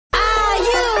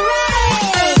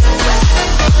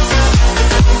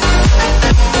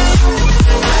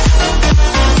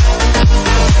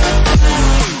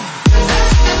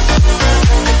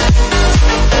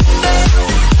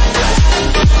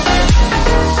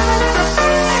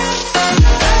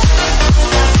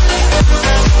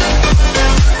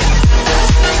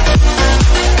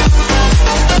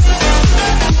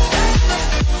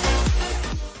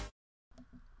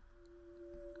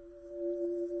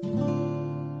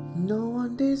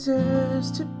deserves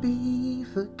to be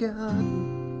forgotten.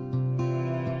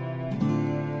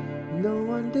 No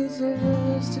one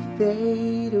deserves to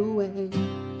fade away.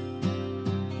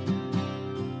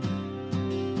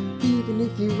 Even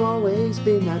if you've always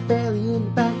been that barely in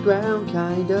the background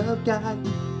kind of guy.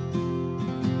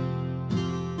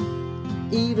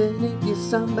 Even if you're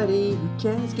somebody who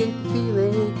can't escape the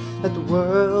feeling that the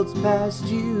world's passed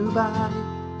you by.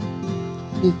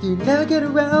 If you never get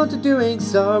around to doing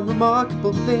some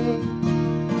remarkable thing,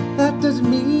 that doesn't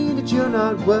mean that you're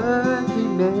not worth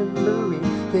remembering.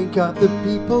 Think of the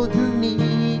people who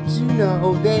need to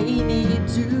know, they need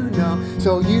to know,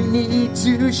 so you need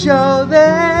to show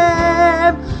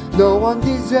them. No one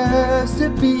deserves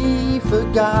to be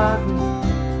forgotten.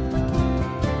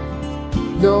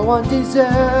 No one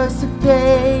deserves to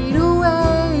fade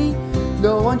away.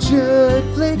 No one should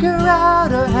flicker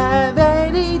out or have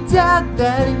any doubt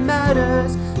that it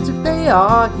matters if they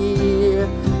are here.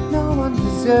 No one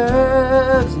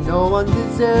deserves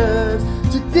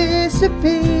to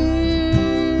disappear,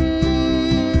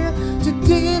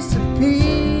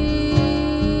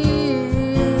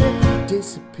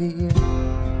 disappear.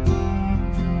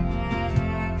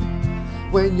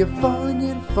 When you're falling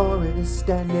in a forest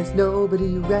and there's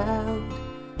nobody around,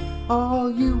 all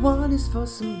you want is for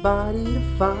somebody to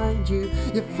find you.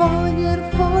 You're falling in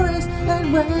a forest,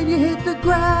 and when you hit the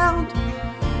ground,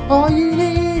 all you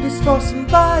need is for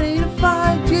somebody to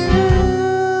find you.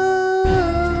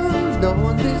 No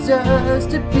one deserves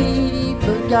to be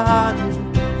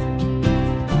forgotten.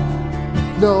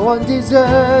 No one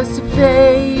deserves to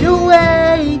fade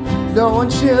away. No one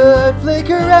should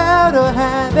flicker out or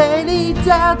have any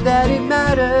doubt that it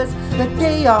matters that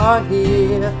they are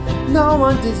here. No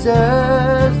one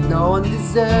deserves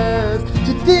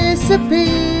to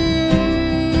disappear,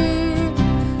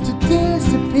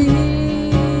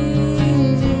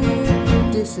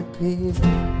 disappear.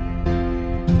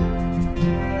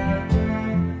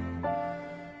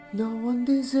 No one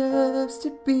deserves to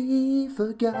be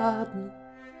forgotten.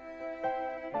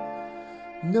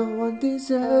 No one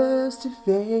deserves to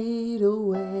fade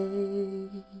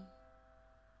away.